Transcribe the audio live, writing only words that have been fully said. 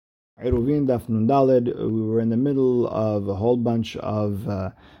Eruvin Daf Nun Daled. We were in the middle of a whole bunch of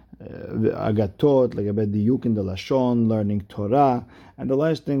agatot, like about the Yukin de Lashon, learning Torah. And the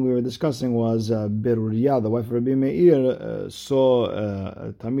last thing we were discussing was Beruriah, the wife of Rabbi Meir, saw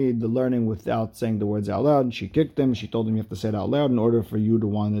Tamid learning without saying the words out loud. She kicked him. She told him you have to say it out loud in order for you to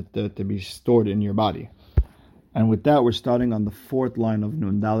want it to be stored in your body. And with that, we're starting on the fourth line of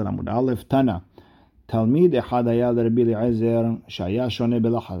Nun Daled Amud Aleph. Tana. Talmid Echad Hayal Rabbi Eliezer Shaya Shone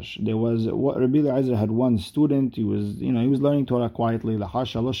Belachash. There was Rabbi Eliezer had one student. He was learning Torah quietly.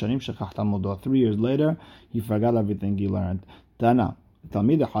 Lachash Shalosh Shanim Shechach Talmudo. 3 years later, he forgot everything he learned. Tana.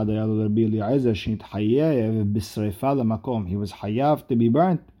 Talmid Echad Hayal Rabbi Eliezer Shnit Hayev B'Sreifa Lamakom. He was Hayav to be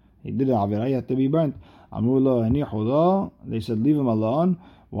burnt. He did Avirayah to be burnt. Amru Lo Hanichu Lo. They said leave him alone.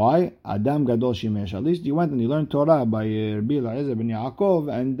 Why? Adam Gadol Shimesh. At least you went and you learned Torah by Rabbi Eliezer ben Yaakov,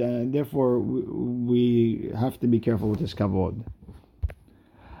 and therefore we have to be careful with this kavod.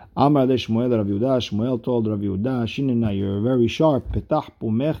 Amar le Shmuel Rav Yehuda. Shmuel told Rav Yehuda, Shinina, you're very sharp. Petach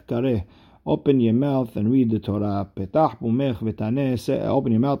pumech kareh. Open your mouth and read the Torah. Petach pumech v'taneh.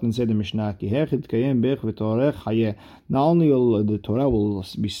 Open your mouth and say the Mishnah. Ki hechid kayem bech v'torech hayeh. Not only the Torah will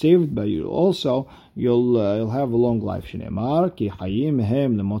be saved, but you'll have a long life. Shneimar ki hayim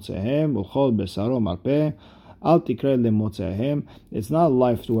hem lemotzehem ulchol besaro marpeh. Al tikre lemotzehem. It's not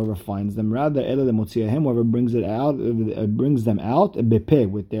life to whoever finds them. Rather, ele lemotzehem, whoever brings them out bepeh,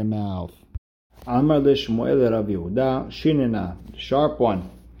 with their mouth. Amar le Shmuel Rav Yehuda. Shinina, sharp one.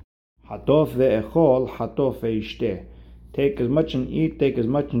 Hatof ve'echol, hatof ve'ishteh. Take as much and eat, take as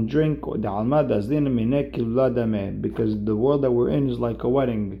much and drink. Because the world that we're in is like a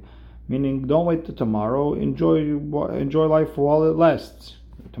wedding. Meaning, don't wait till tomorrow. Enjoy life while it lasts.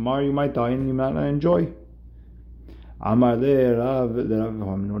 Tomorrow you might die and you might not enjoy. Amar le Rav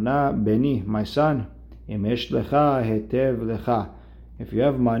Hamnuna, Beni, my son, Im yesh lecha hetev lecha. If you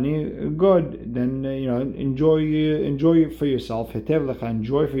have money, good. Then enjoy it for yourself. Hetev lecha,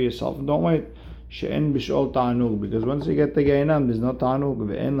 enjoy for yourself. Don't wait. She'en b'shol ta'anug, because once you get to Gehinam, there's no ta'anug.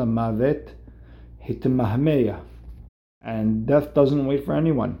 Ve'en lamavet hitemahmeya, and death doesn't wait for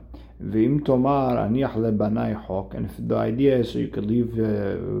anyone. Ve'im tomar aniach lebanai chok, and if the idea is so you could leave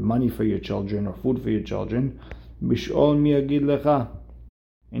money for your children or food for your children, b'shol mi yagid lecha.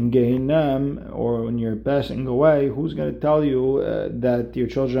 In Gehinam, or when you're passing away, who's going to tell you that your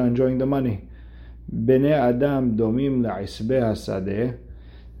children are enjoying the money? Bnei Adam domim la'isbeh hasadeh.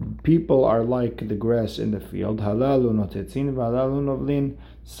 People are like the grass in the field. Halalu notetzin v'halalu novlin.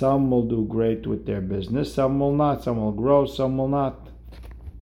 Some will do great with their business, some will not. Some will grow, some will not.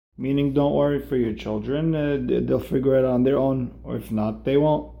 Meaning, don't worry for your children. They'll figure it out on their own, or if not, they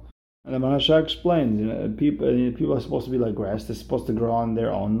won't. And the Maharsha explains, people are supposed to be like grass. They're supposed to grow on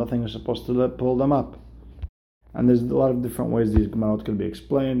their own. Nothing is supposed to pull them up. And there's a lot of different ways these Gemarot can be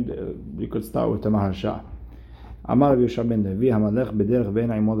explained. You could start with the Maharsha. Amar Rav Yosha ben Levi, Hamalech b'derech bein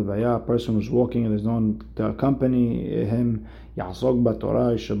imod v'aya. A person who's walking and there's no one to accompany him, Ya'asok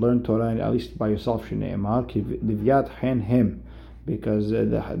b'Torah, you should learn Torah at least by yourself. Shneimar ki livyat hen him, because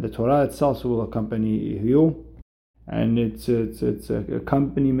the Torah itself will accompany you. And it's an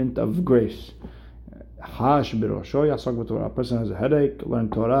accompaniment of grace. Hash b'rosho yasok b'Torah. A person has a headache, learn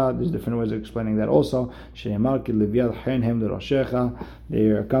Torah. There's different ways of explaining that also. She'emar ki livyat hen hem l'roshecha.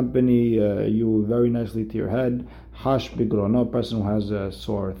 They accompany you very nicely to your head. Hash b'grono. A person who has a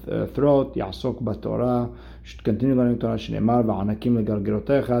sore throat, yasok b'Torah, should continue learning Torah. She'emar v'anakim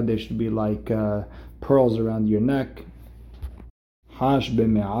legargerotecha. They should be like pearls around your neck. Hash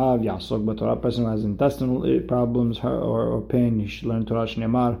b'me'av yasok b'Torah. A person who has intestinal problems or pain, you should learn Torah.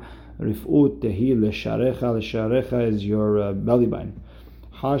 Shneimar rif'ut tehi l'sharecha. L'sharecha is your belly button.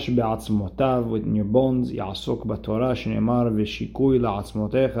 Hash be'atzmotav, within your bones. Yasok b'Torah. Shneimar v'shikui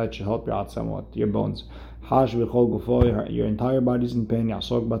la'atzmotecha. It should help your atzamot, your bones. Hash b'chol gufo, your entire body is in pain.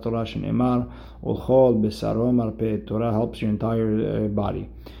 Yasok b'Torah. Shneimar ulchol b'saro marpeh. Torah helps your entire body.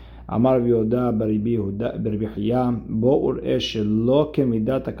 Amar Rav Yehuda b'Rabi Hiya, bo ur'eh shelo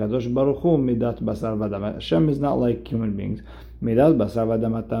kemidat HaKadosh Baruch Hu midat basar v'adam. Hashem is not like human beings. Midat basar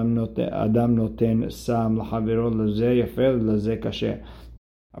v'adam adam noten sam l'chavero l'zeh yafel l'zeh kasher.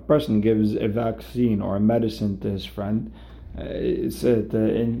 A person gives a vaccine or a medicine to his friend. It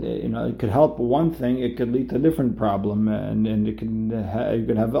could help one thing, it could lead to a different problem, and you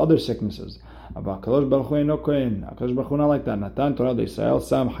could have other sicknesses. But HaKadosh Baruch Hu eno kohen. HaKadosh Baruch Hu not like that. Natan Torah l'Yisrael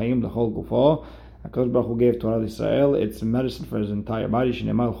sam hayim l'chol gufo. HaKadosh Baruch Hu gave Torah l'Yisrael. It's medicine for his entire body.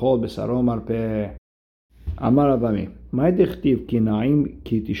 Shneimar chol b'saro marpeh. Amar Avami, Mai dichtiv ki na'im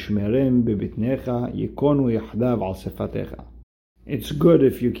ki tishmerem bebitnecha yikonu yachdav al sefatecha. It's good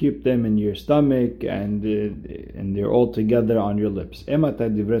if you keep them in your stomach and they're all together on your lips. When is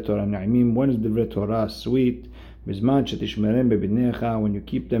divrei Torah sweet? When you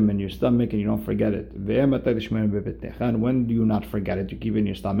keep them in your stomach and you don't forget it. When do you not forget it? You keep it in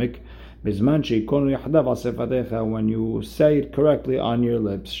your stomach. When you say it correctly on your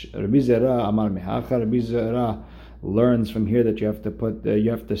lips. Rabbi Zera learns from here that you have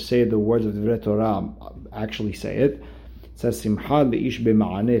to say the words of divrei Torah. Actually say it. It says simcha leish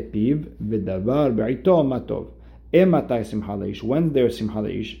b'ma'aneh piv v'davar b'ito matov. Ematay simcha leish. When there is simcha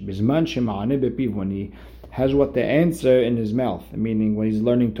leish, bizman shema'aneh b'piv, when he has what the answer in his mouth, meaning when he's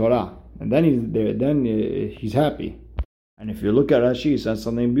learning Torah, and then he's happy. And if you look at Rashi, it says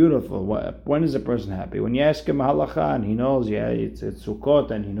something beautiful. When is a person happy? When you ask him halacha and he knows, it's Sukkot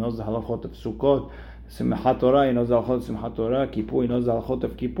and he knows the halachot of Sukkot, Simchat Torah, he knows the halachot of Simchat Torah, Kippur, he knows the halachot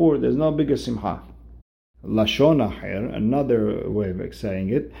of Kippur. There's no bigger simcha. Lashon acher, another way of saying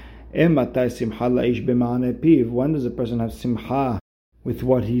it, Ematay simcha la'ish b'ma'aneh piv. When does a person have simcha with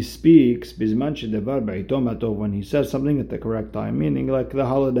what he speaks? Bizman shedavar b'ito matov, when he says something at the correct time, meaning like the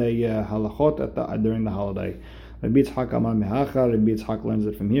holiday halachot during the holiday. Rabbi Yitzchak amar mehacha. Rabbi Yitzchak learns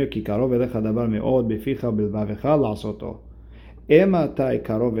it from here. Ki karov elecha davar me'od beficha bilvavecha la'asoto. Ematay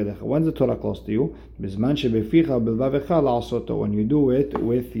karov elecha. When's the Torah close to you? Bizman shebeficha bilvavecha la'asoto. When you do it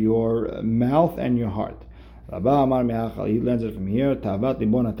with your mouth and your heart. Rabba amar mehacha. He learns it from here. Tavat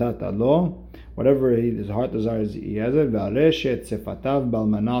libo natata lo. Whatever his heart desires, he has it. V'areshet sefatav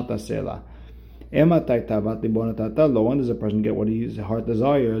balmanata sela. Ematay tavat libo natata lo. When does a person get what his heart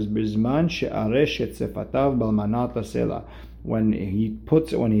desires? Bizman she'areshet sefatav balmanata sela. When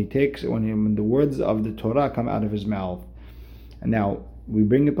the words of the Torah come out of his mouth. And now we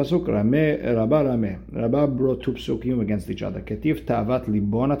bring a pasuk. Rabba brought two psukim against each other. Ketiv tavat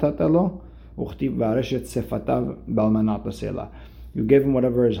libo natata lo. Uchtiv v'areshet sefatav balmanata sela. You gave him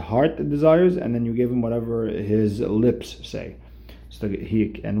whatever his heart desires, and then you gave him whatever his lips say. So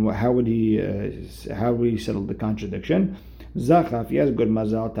how would he settle the contradiction? Zacha, if he has good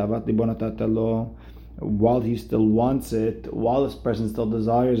mazal, tavat libo natata lo, while he still wants it, while this person still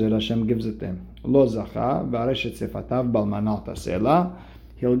desires it, Hashem gives it to him. Lo zacha v'areshet sefatav balmanata sela.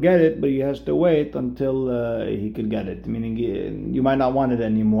 He'll get it, but he has to wait until he could get it. Meaning, you might not want it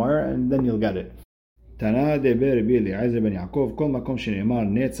anymore, and then you'll get it. Tana deber Rabbi Eliezer ben Yaakov, kol makom shene'emar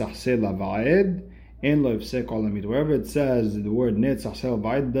netzach sela va'ed, ein lo yifsek olamid. Wherever it says the word netzach sela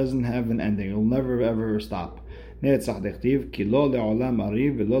va'ed doesn't have an ending. It'll never ever stop. Netzach dechtiv, ki lo le'olam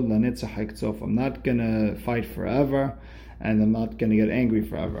ariv, v'lo lanetzach hekzof. I'm not gonna fight forever, and I'm not gonna get angry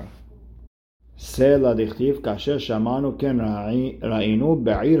forever. Sela dechtiv, kasher shamanu ken ra'inu,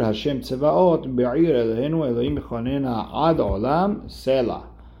 be'ir Hashem tzevaot, be'ir Elohenu, Elohim yichonena ad olam, sela.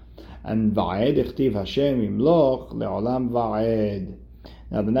 And va'ed ichtiv Hashem imloch le'olam va'ed.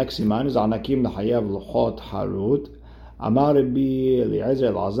 Now the next siman is anakim l'chayav luchot harut. Amar Rabbi Eliezer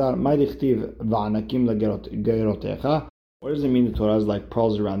Elazar, ma ichtiv va'anakim le'gerotecha. What does it mean the Torah is like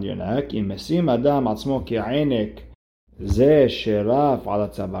pearls around your neck? Imesim adam atzmo ki'ainek ze sheraf ala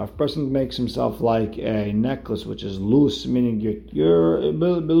tzavar. If a person makes himself like a necklace which is loose, meaning you're a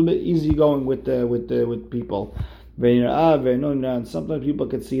little bit easygoing with people. And sometimes people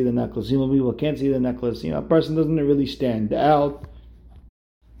can see the necklace. People can't see the necklace. A person doesn't really stand out.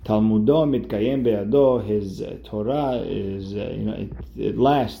 Talmudo mitkayem be'ado. His Torah is, it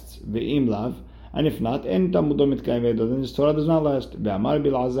lasts. Ve'im lav. And if not, en talmudo mitkayem be'ado, then his Torah does not last. Ve'amar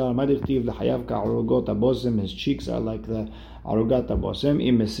bil'azar madichtiv l'chayav ka'arugot abosim. His cheeks are like the arugat abosim.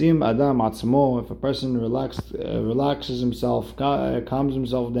 Imesim adam atzmo. If a person relaxes himself, calms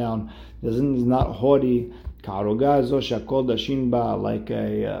himself down, is not haughty. Like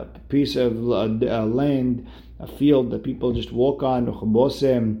a piece of land, a field that people just walk on.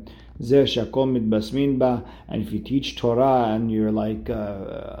 And if you teach Torah and you're like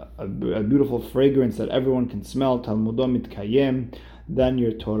a beautiful fragrance that everyone can smell, then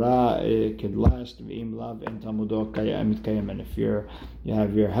your Torah could last. And if you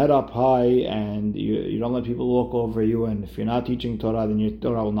have your head up high and you don't let people walk over you, and if you're not teaching Torah, then your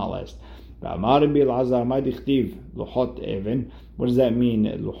Torah will not last. What does that mean?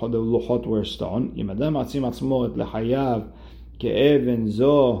 The luchot were stone.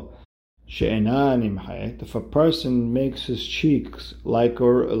 If a person makes his cheeks like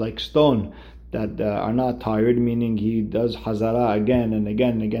stone that are not tired, meaning he does hazara again and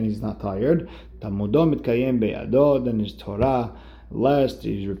again and again, he's not tired, then his Torah last,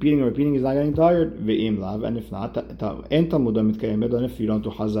 he's repeating, he's not getting tired. Ve'im lav, and if not, then if you don't do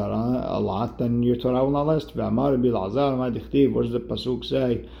hazara a lot, then your Torah will not last. Ve'amar Rabbi Elazar, what does the pasuk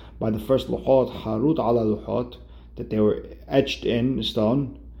say by the first luchot? Harut ala luchot. that they were etched in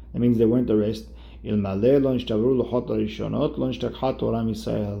stone. That means they weren't erased. If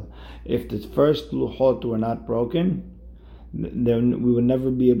the first luchot were not broken, then we would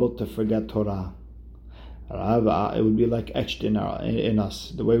never be able to forget Torah. It would be like etched in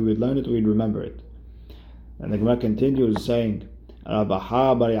us. The way we'd learn it, we'd remember it. And the Gemara continues saying,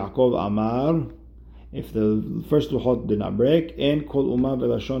 Rabaha bar Yaakov Amar, if the first luchot did not break, in kol umah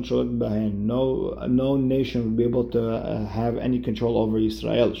velashon sholet bahen, no nation would be able to have any control over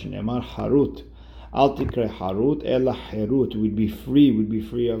Israel. Shneimar harut, al tikre harut ela herut. We'd be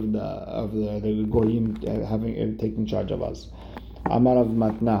free of the goyim taking charge of us. Amar of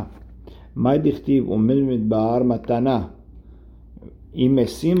matna, my dichtiv umil midbar matana.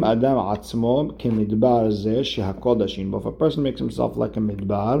 Imesim adam atzmo kemidbar zeh shehakodashin. But if a person makes himself like a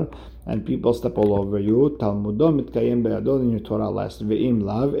midbar and people step all over you, talmudo mitkayem beyado, then your Torah lasts. Ve'im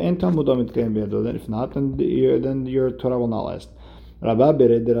lav and talmudo mitkayem beyado. Then if not, then your Torah will not last. Rabba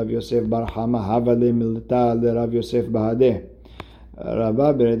bered Rav Yosef bar Hama havale milta le Rav Yosef bahadeh.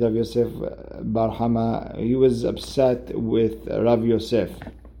 Rabba bered Rav Yosef bar Hama, he was upset with Rav Yosef.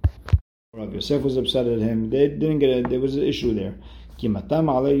 Rav Yosef was upset at him. They didn't get it. There was an issue there. Kimatam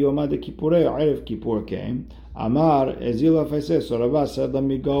alei yoma de Kippurei, Erev Kippur came. Amar ezila faiseh. So Rabba said, let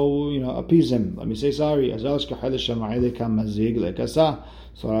me go, appease him. Let me say sorry. So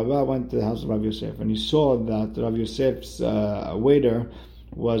Rabba went to the house of Rav Yosef, and he saw that Rav Yosef's waiter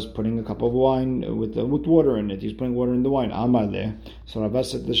was putting a cup of wine with water in it. He's putting water in the wine. Amar le. So Rabba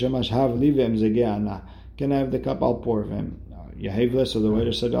said to Shemash, have leave him zegeana. Can I have the cup? I'll pour for him. Yahevle. So the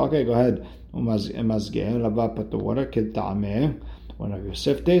waiter said, okay, go ahead. Rabba put the water. Kil ta'ameh. When Rav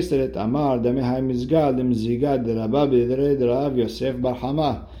Yosef tasted it, Amar damehai mizgad lemzigad Rabba b'idrei Rav Yosef bar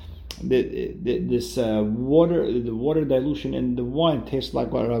Hama. This water dilution in the wine tastes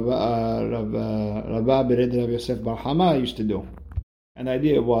like what Rabba b'idrei Rav Yosef bar Hama used to do. And the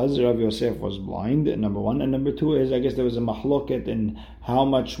idea was Rav Yosef was blind, number one, and number two is I guess there was a mahloket in how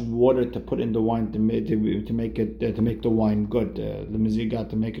much water to put in the wine to make the wine good, the mizigat,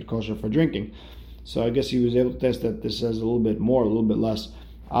 to make it kosher for drinking. So I guess he was able to test that this says a little bit more, a little bit less.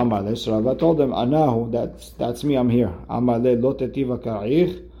 Amar. So Rabba told him, Anahu, that's me, I'm here. Amar lo tetiva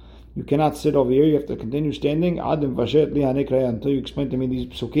kar'ich. You cannot sit over here, you have to continue standing. Adim vashet li hanikra, until you explain to me these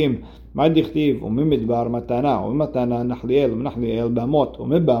psukim. Ma dichtiv, umimidbar matana, umatana nachliel, umnachliel bamot,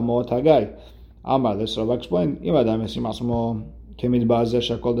 umibamot hagai. Amar. So Rabba explained, Imadam yasim asmo kemidbar zeh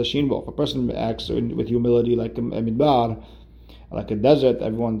shakol dashin bo. If a person acts with humility like a midbar, like a desert,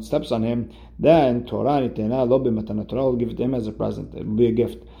 everyone steps on him, then Torah nitena lo b'matana. Torah will give it to him as a present. It will be a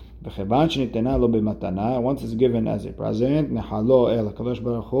gift. V'chevan shenitena lo b'matana. Once it's given as a present, nehalo el HaKadosh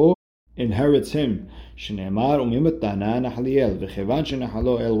Baruch Hu inherits him. Shneimar umimatana nahliel. V'chevan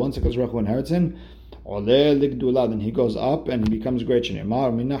shenehalo el. Once HaKadosh Baruch Hu inherits him, oleh ligdula. Then he goes up and he becomes great.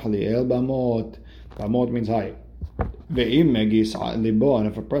 Shneimar minahliel bamot. Bamot means high. Ve'im megis libo. And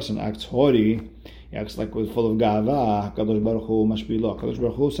if a person acts haughty, he acts like full of gava, Kadosh Baruch Hu must be low. Kadosh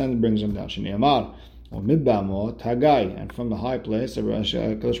Baruch Hu brings him down. Shneimar umibamot hagai. And from the high place,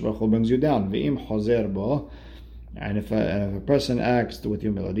 Kadosh Baruch Hu brings you down. Ve'im hozer bo. And if a person acts with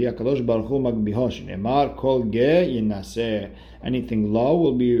humility, Kadosh Baruch Hu magbiho. Shneimar kol ge yinaseh. Anything low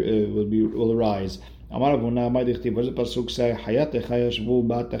will arise. Amar Avuna ma dichtiv. What does the pasuk say? Hayatecha yashvu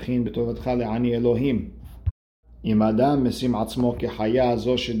ba'tachin b'tovatcha le'ani Elohim. Im adam mesim atzmo kehaya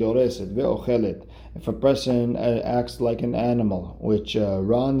zo shedoreset ve'ochelet. If a person acts like an animal, which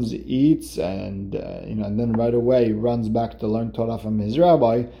runs, eats, and then right away runs back to learn Torah from his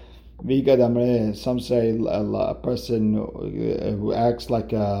rabbi, some say a person who acts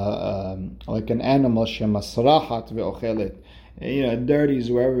like an animal, shemasrahat ve'ochelet, dirties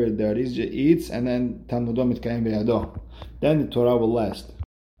wherever it dirties, eats, and then talmudo mitkayim beyado. Then the Torah will last.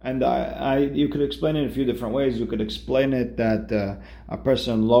 And you could explain it in a few different ways. You could explain it that a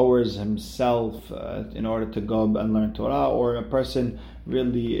person lowers himself in order to go and learn Torah, or a person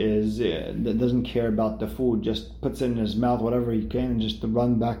really doesn't care about the food, just puts it in his mouth whatever he can, and just to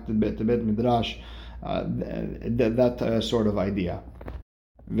run back to Beit Midrash. That sort of idea.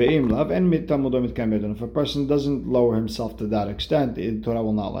 Ve'im lav and talmudo mitkayim beyado. If a person doesn't lower himself to that extent, the Torah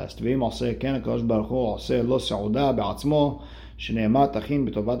will not last. Ve'im aseh ken HaKadosh Baruch Hu aseh lo seudah be'atzmo. And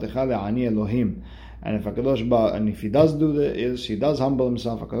if he does do this, he does humble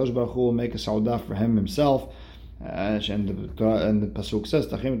himself, HaKadosh Baruch Hu will make a saudah for himself. And the pasuk says,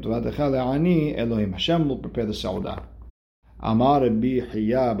 Tachim b'tovatecha le'ani Elohim. Hashem will prepare the saudah. Amar Rabbi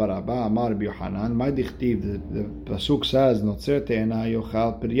Hiya bar Abba, Amar Rabbi Yochanan, my dichtiv, the pasuk says, Notzer te'ena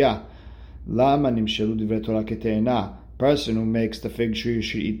yochal pirya. Lama nimshelu divrei Torah kete'ena. Person who makes the fig tree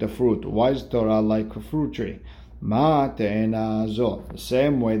should eat the fruit. Why is Torah like a fruit tree? Ma te'ena zo. The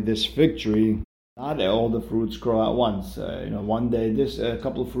same way this fig tree, not all the fruits grow at once. One day a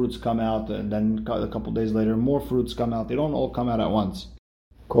couple of fruits come out, and then a couple of days later more fruits come out. They don't all come out at once.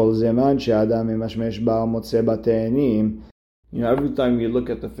 Kol zeman she'adam mimashmesh ba motze bate'enim. Every time you look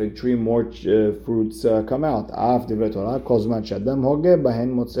at the fig tree, more fruits come out. The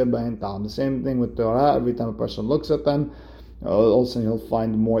same thing with Torah. Every time a person looks at them, all of a sudden he'll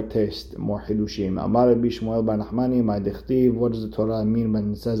find more taste, more hidushim. What does the Torah mean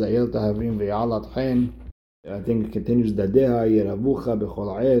when it says I think it continues Dadeha Yeravucha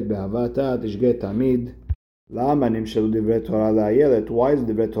Bechol Ed Behavata Tishge Tamid. Why is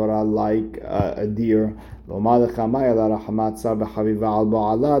the Torah like a deer? The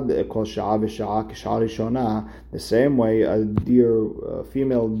same way a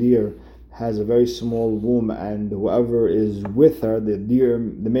female deer has a very small womb, and whoever is with her, the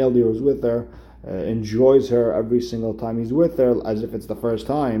male deer is with her, enjoys her every single time he's with her as if it's the first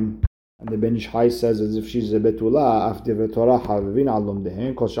time. And the Ben Ish Hai says as if she's a betula.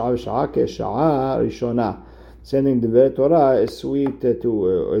 Sending the Torah is sweet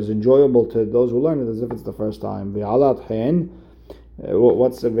is enjoyable to those who learn it as if it's the first time. Ve'alat hen.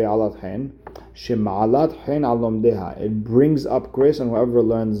 What's the ve'alat hen? Shema'alat hen alomdeha. It brings up grace on whoever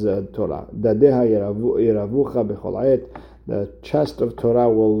learns Torah. Dadeha yeravucha bechol ayet. The chest of Torah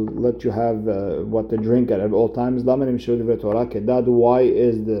will let you have what to drink at all times. Why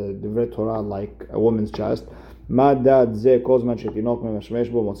is the Torah like a woman's chest? The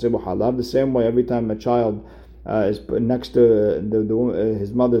same way every time a child is next to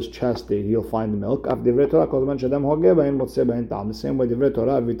his mother's chest, he'll find milk. The same way Divrei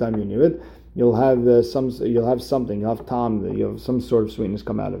Torah, every time you knew it, you'll have something, you'll have tam, you have some sort of sweetness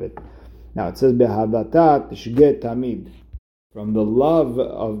come out of it. Now it says behavatat shge tamid. From the love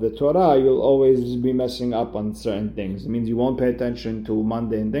of the Torah, you'll always be messing up on certain things. It means you won't pay attention to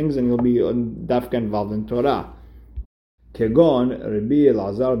mundane things, and you'll be dafka involved in Torah. Kegon Rabbi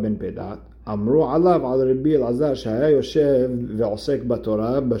Elazar ben Pedat. אמרו עליו על רבי אלעזר שהיה יושב ועוסק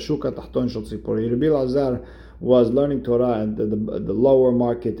בתורה בשוק התחתון של ציפורי. Rabbi Elazar was learning Torah at the lower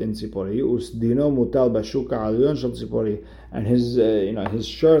market in Tzipori. וסדינו מוטל בשוק העליון של ציפורי. And his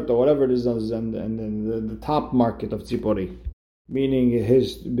shirt or whatever it is and the top market of Tzipori. Meaning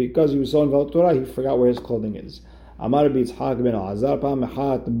because he was so involved in Torah, he forgot where his clothing is. Amar Rabbi Yitzchak ben Elazar פעם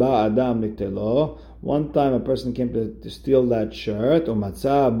אחת בא אדם לקטלו. One time a person came to steal that shirt,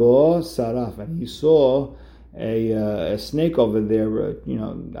 umatzah bo saraf, and he saw a snake over there.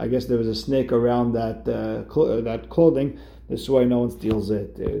 I guess there was a snake around that clothing. This way no one steals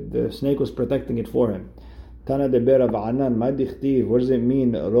it. The snake was protecting it for him. Tana deber Rav Anan, ma dichtiv. What does it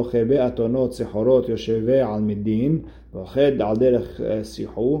mean? Rochebe atonot sechorot yosheve al midin, roched al derech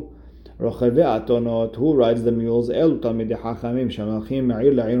sihu. Rocheve atonot, who rides the mules? Elu talmidei hachamim shemalchim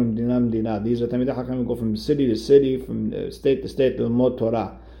me'ir la'ir umdina umdina. These are talmidei hachamim who go from city to city, from state to state to lelmod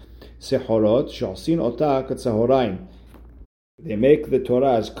Torah. Sechorot she'osin ota katzahoraim. They make the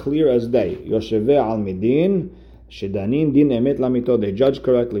Torah as clear as day. Yosheve al midin shedanin din emet lamito. They judge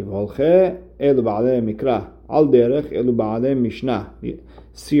correctly. V'holche elu ba'alei mikra. Al derech elu ba'alei mishnah.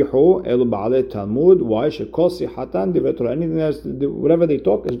 Sihu elu ba'alei talmud. Why? Shekol sihatan divrei Torah. Anything else, whatever they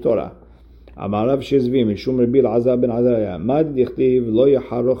talk is Torah. אמר רב שזבי משום רבי אלעזר בן עזריה מה דכתיב לא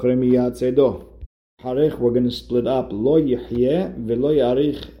יחרוך רמייה צידו. Harich, we're going to split up. לא יחיה ולא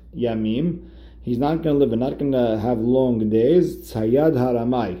יאריך ימים. He's not going to live and not going to have long days. tzayad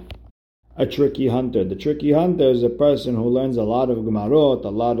haramai, a tricky hunter. The tricky hunter is a person who learns a lot of gemarot, a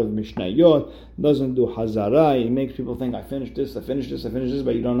lot of mishnayot, doesn't do hazara. He makes people think I finished this,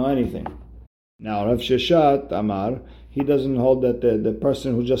 but you don't know anything. Now Rav Sheshat Amar, he doesn't hold that the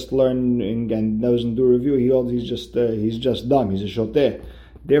person who just learned and doesn't do review, he holds he's just dumb, he's a shoteh.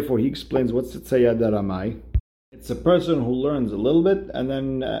 Therefore he explains what's the tzayad haramai. It's a person who learns a little bit and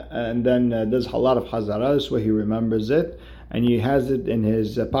then does a lot of hazara. This way he remembers it and he has it in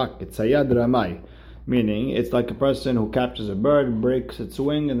his pocket. Tzayad haramai, meaning it's like a person who captures a bird, breaks its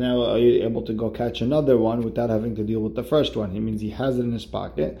wing, and now you're able to go catch another one without having to deal with the first one. He means he has it in his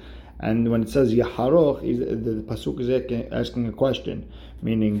pocket. And when it says Yaharoch, the pasuk is asking a question,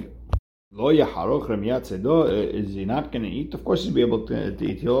 meaning Lo Yaharoch Remiyat Sedo, is he not going to eat? Of course he'll be able to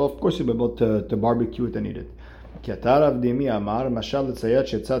eat. Of course he'll be able to barbecue it and eat it. It's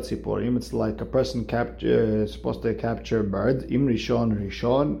like a person supposed to capture birds. Im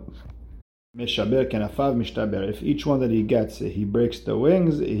Rishon Meshaber Kenafav Mishtaber. If each one that he gets, he breaks the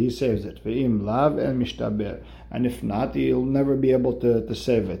wings, he saves it. Ve'im Lav and Mishtaber. And if not, he'll never be able to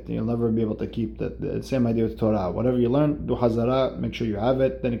save it. You'll never be able to keep the same idea with Torah. Whatever you learn, do Hazara, make sure you have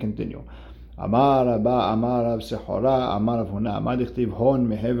it, then you continue. Amar Rabba, Amar Rav Sechora, Amar Rav Huna, Amar Dichtiv Hon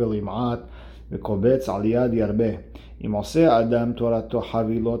Mehevel Im'at, V'kobetz Al Yad Yarbeh. Im Oseh Adam Torato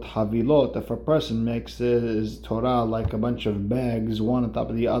Havilot Havilot. If a person makes his Torah like a bunch of bags, one on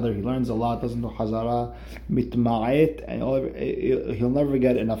top of the other, he learns a lot, doesn't do Hazara, Mitma'et, and he'll never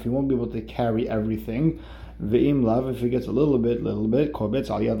get enough. He won't be able to carry everything. Ve'im lav, if he gets a little bit, Kobetz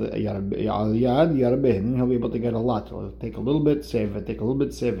Al Yad Yarbeh, then he'll be able to get a lot. He'll take a little bit, save it, take a little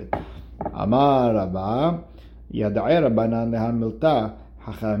bit, save it. Amar Rabba, Yada'e Rabbanan Lehamilta.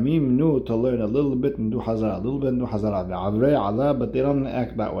 Hachamim knew to learn a little bit and do hazara, a little bit and do hazara. Ve'avrei ala, but they don't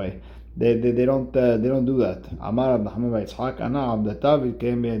act that way. They don't do that. Amar Abdaham Yitzchak, Ana Abdatav, it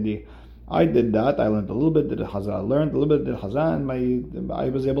came biyadi. I did that. I learned a little bit, did hazara. I learned a little bit, did hazara, and I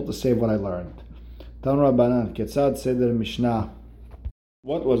was able to save what I learned. Tan Rabbanan, Ketzad Seder Mishnah.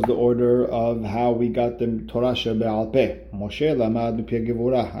 What was the order of how we got the Torah shebe'al peh? Moshe lamad b'pei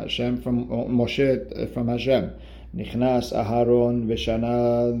gevurah. Hashem from Moshe from Hashem. Nichnas Aharon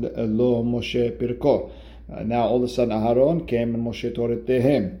v'shana lo Moshe pirko. Now all of a sudden Aharon came and Moshe taught it to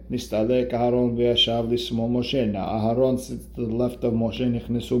him. Nistalek Aharon v'yashav l'smo Moshe. Now Aharon sits to the left of Moshe.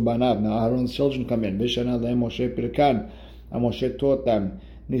 Nichnesu banav. Now Aharon's children come in. V'shana le Moshe pirkan. And Moshe taught them.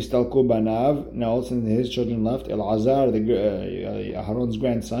 Nistalku banav. Now all of a sudden his children left. Elazar, Aharon's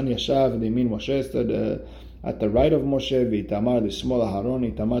grandson, Yashav, they mean Moshe stood at the right of Moshe. V'itamar l'smo Aharon.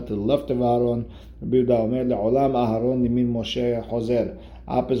 Itamar to the left of Aharon. Rabbi Yehuda Omer le'olam Aharon limin Moshe chozer.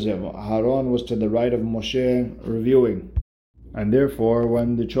 Opposite, Aharon was to the right of Moshe reviewing. And therefore,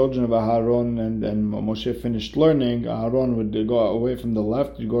 when the children of Aharon and Moshe finished learning, Aharon would go away from the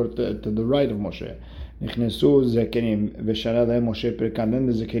left, to go to the right of Moshe. Nichnesu zekenim v'shana lehem Moshe pirkan. Then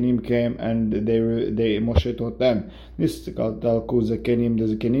the zekenim came and they Moshe taught them. Nistalku zekenim, the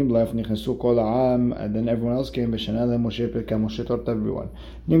zekenim left. Nichnesu kol ha'am, and then everyone else came. V'shana lehem Moshe pirkan. Moshe taught everyone.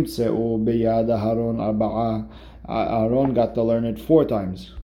 Nimtzeu biyad Aharon arba'a. Aaron got to learn it 4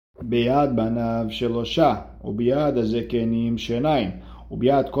 times. Biyad banav shelosha, ubiyad zekenim shenaim,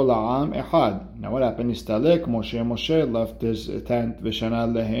 ubiyad kol ha'am echad. Now what happened? Nistalek Moshe left his tent. V'shana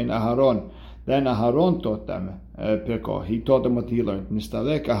lehen Aharon. Then Aharon taught them pirko. He taught them what he learned.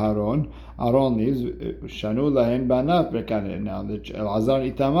 Nistalek Aharon leaves. Shanu lahen banav pirkan. Now the Elazar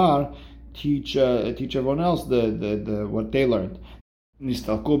Itamar teach everyone else the what they learned.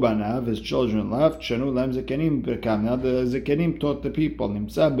 Nistalku banav, his children left. Shanu lahem zekenim pirkan. Now the zekenim taught the people.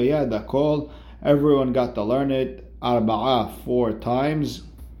 Nimtza beyad akol. Everyone got to learn it. Arba'a 4 times.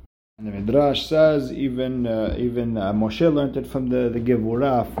 And the Midrash says even Moshe learned it from the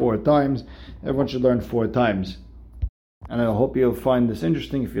Gevurah 4 times. Everyone should learn 4 times. And I hope you'll find this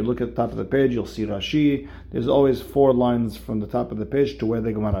interesting. If you look at the top of the page, you'll see Rashi. There's always 4 lines from the top of the page to where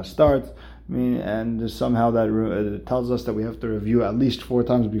the Gemara starts. And somehow that tells us that we have to review at least 4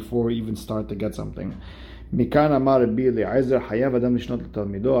 times before we even start to get something. Mikan amar Rabbi Eliezer hayav adam lishnot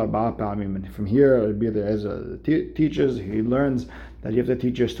l'talmido arba'a pa'amim. And from here, Rabbi Eliezer teaches, he learns that you have to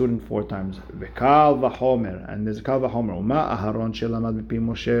teach your student 4 times. V'kal v'chomer, and there's a kal v'chomer. Uma Aharon shelamad b'pi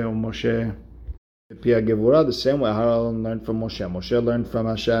Moshe, Moshe b'pi Gevurah. The same way Aharon learned from Moshe. Moshe learned from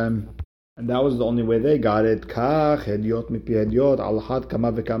Hashem, and that was the only way they got it. Kach hediot mipi hediot al had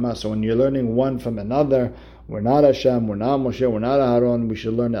kama v'kama. So when you're learning one from another, we're not Hashem, we're not Moshe, we're not Aharon, we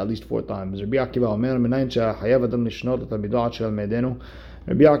should learn it at least 4 times. Rabbi Akiva Omer, Menayin shehayav adam lishnot l'talmido ad shel medenu.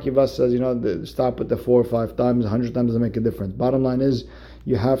 Rabbi Akiva says, stop at the 4 or 5 times, 100 times doesn't make a difference. Bottom line is,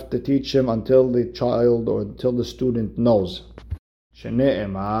 you have to teach him until the child or until the student knows.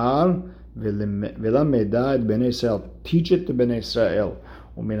 Shene'emar v'lameda et bnei Israel. Teach it to bnei Israel.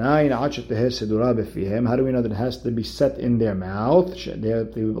 U'minayin ad shetehe sedura befihem. How do we know that it has to be set in their mouth? They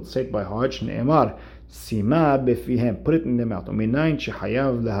have to be able to say it by heart. Shene'emar Sima befihem, put it in their mouth. Uminayin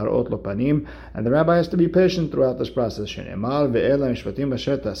shehayav leharot lo panim, and the rabbi has to be patient throughout this process. Shenemar ve'ela mishpatim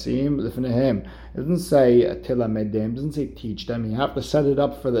asher tasim lefnehem. It doesn't say tilamedem, doesn't say teach them. You have to set it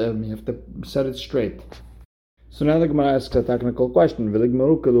up for them. You have to set it straight. So now the Gemara asks a technical question.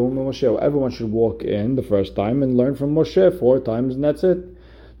 Everyone should walk in the first time and learn from Moshe 4 times, and that's it.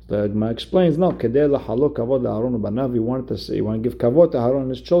 The Gemara explains, no, you want to give kavod to Aaron and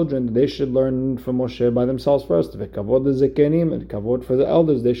his children, they should learn from Moshe by themselves first. Kavod the zekenim, and kavod for the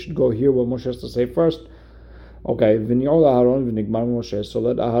elders, they should go hear what Moshe has to say first. Okay, so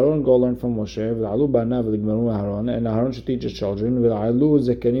let Aaron go learn from Moshe, and Aaron should teach his children, and then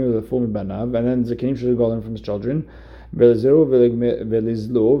zekenim should go learn from his children. And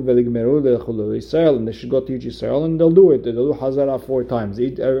they should go teach Israel, and they'll do it. They'll do Hazara 4 times.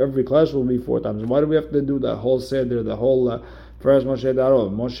 Every class will be 4 times. Why do we have to do the whole Seder, the whole first Moshe did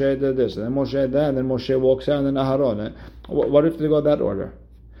Aaron, Moshe did this, and then Moshe did that, and then Moshe walks out, and then Aharon? What if they go that order?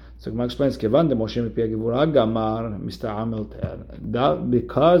 So Gemara explains, Kevan de Moshe mipi Gevura gamar mista'amel ter. That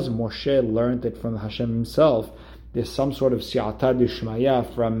because Moshe learned it from Hashem himself, there's some sort of siyata dishmaya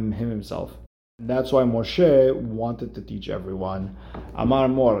from him himself. And that's why Moshe wanted to teach everyone. Amar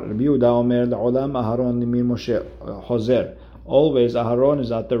Mor, Rabbi Yehuda Omer, L'olam Aharon Nimin Moshe, Hozer. Always Aharon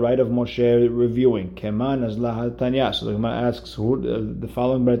is at the right of Moshe reviewing. Keman Azlah Tanya. So the Gemara asks, the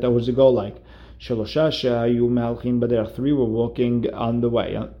following Breta, who's it go like? Shalosha shehayu mehalchin b'derech. 3 were walking on the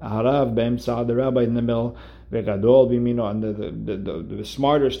way. Harav be'emtza, the rabbi in the middle. Ve'gadol b'mino, and the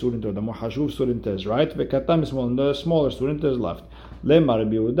smarter student or the more hashuv student is right. Ve'katam is small, and the smaller student is left. Lema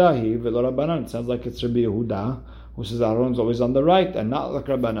Rabbi Yehuda ve'lo Rabbanan. It sounds like it's Rabbi Yehuda who says Aaron's always on the right and not like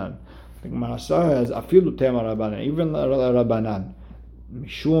Rabbanan. The Gemara says afilu tema Rabbanan, even Rabbanan.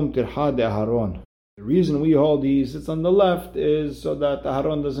 Mishum tirha de Aaron. The reason we hold he sits on the left is so that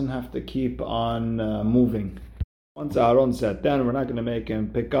Aaron doesn't have to keep on moving. Once Aaron sat down, we're not going to make him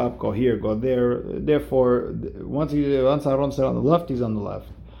pick up, go here, go there. Therefore, once Aaron sat on the left, he's on the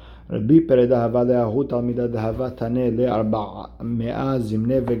left. Rabbi Pereda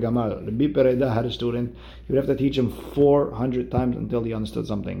had a student. He would have to teach him 400 times until he understood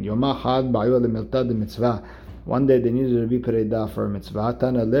something. One day they needed Rabbi Pereda for a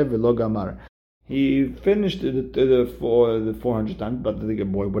mitzvah. He finished the 400 times, but the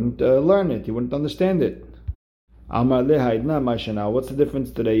boy wouldn't learn it. He wouldn't understand it. Amar le haidna ma'shana. What's the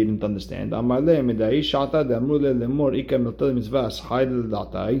difference today? You didn't understand. Amar le midai shata de'amru le lemor ika miltad mitzvah ashaid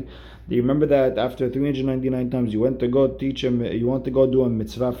l'datai. Do you remember that after 399 times you went to go teach him, you want to go do a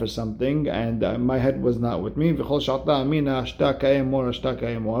mitzvah for something, and my head was not with me. V'chol shata amina ashta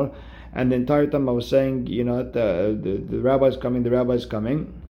ka'emor. And the entire time I was saying, the rabbi's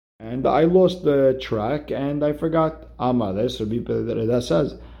coming. And I lost the track and I forgot. Amar le, so Rabbi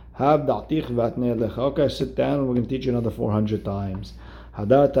says, okay, sit down and we're going to teach you another 400 times. He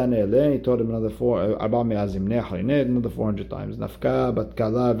taught him another 400 times. Nafka bat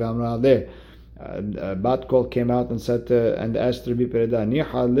kala ve'amra le. Bat kol came out and said and asked Rabbi Pereda,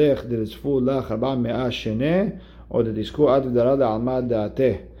 Niha lech dirisfu lach 400 shene or dirisku ad darada almad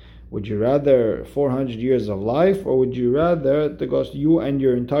da'ateh. Would you rather 400 years of life, or would you rather to go you and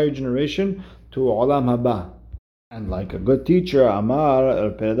your entire generation to Olam Haba? And like a good teacher,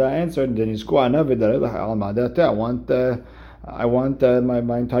 Amar Pereda answered, I want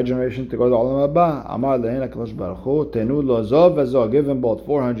my entire generation to go to Olam Haba. Amar Lehen HaKadosh Baruch Hu, Tenu lo zov vezo. Give him both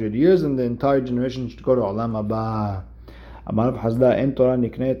 400 years and the entire generation should go to Olam Haba. Amar Hazda en Torah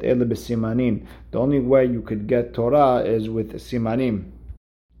niknet ele b'simanim. The only way you could get Torah is with simanim.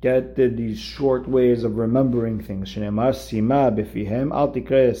 Get these short ways of remembering things. Shneimar sima befihem al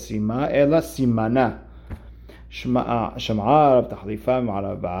tikre sima ela simana. Sham'a Rav Tahlifa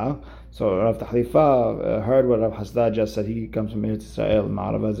ma'arava. So Rav Tahlifa heard what Rav Hasda just said. He comes from Eretz Israel,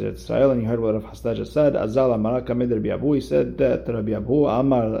 Ma'arava is Eretz Israel, and he heard what Rav Hasda just said. Azal amara kamed Rabbi Abu. He said that Rabbi Abu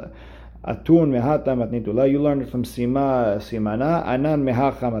Amar atun mehata matnitula. You learned it from simana. Anan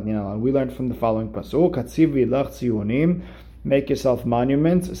mehacha matnina. We learned from the following pasuk. Katzivi lach tzionim. Make yourself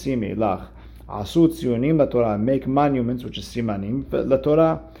monuments, simi lach. Asu tzionim la Torah. Make monuments, which is simanim, la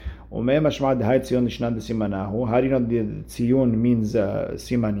Torah. Umei mashma d'hai tzion lishnad simanahu. How do you know the tzion means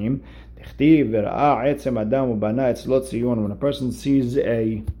simanim? Tichtiv v'ra'a etzem adam u'bana etzlo tzion. When a person sees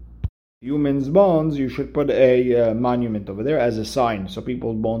a human's bones, you should put a monument over there as a sign, so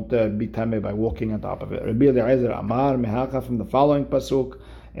people won't be tameh by walking on top of it. Rabbi Eliezer Amar mehacha from the following pasuk.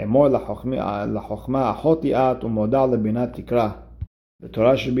 Emor lachochma ahotiat umoda lebinat tikra. The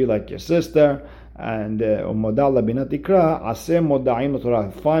Torah should be like your sister, and umoda lebinat tikra aseh modaim Torah.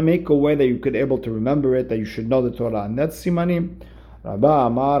 Make a way that you could able to remember it, that you should know the Torah, and that's simanim. Rabba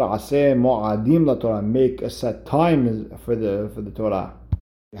Amar aseh moadim la Torah. Make a set time for the Torah.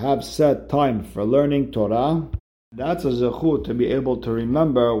 You have set time for learning Torah. That's a zechut to be able to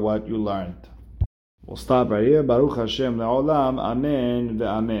remember what you learned. We'll stop right here. Baruch Hashem le'olam. Amen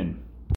ve'amen.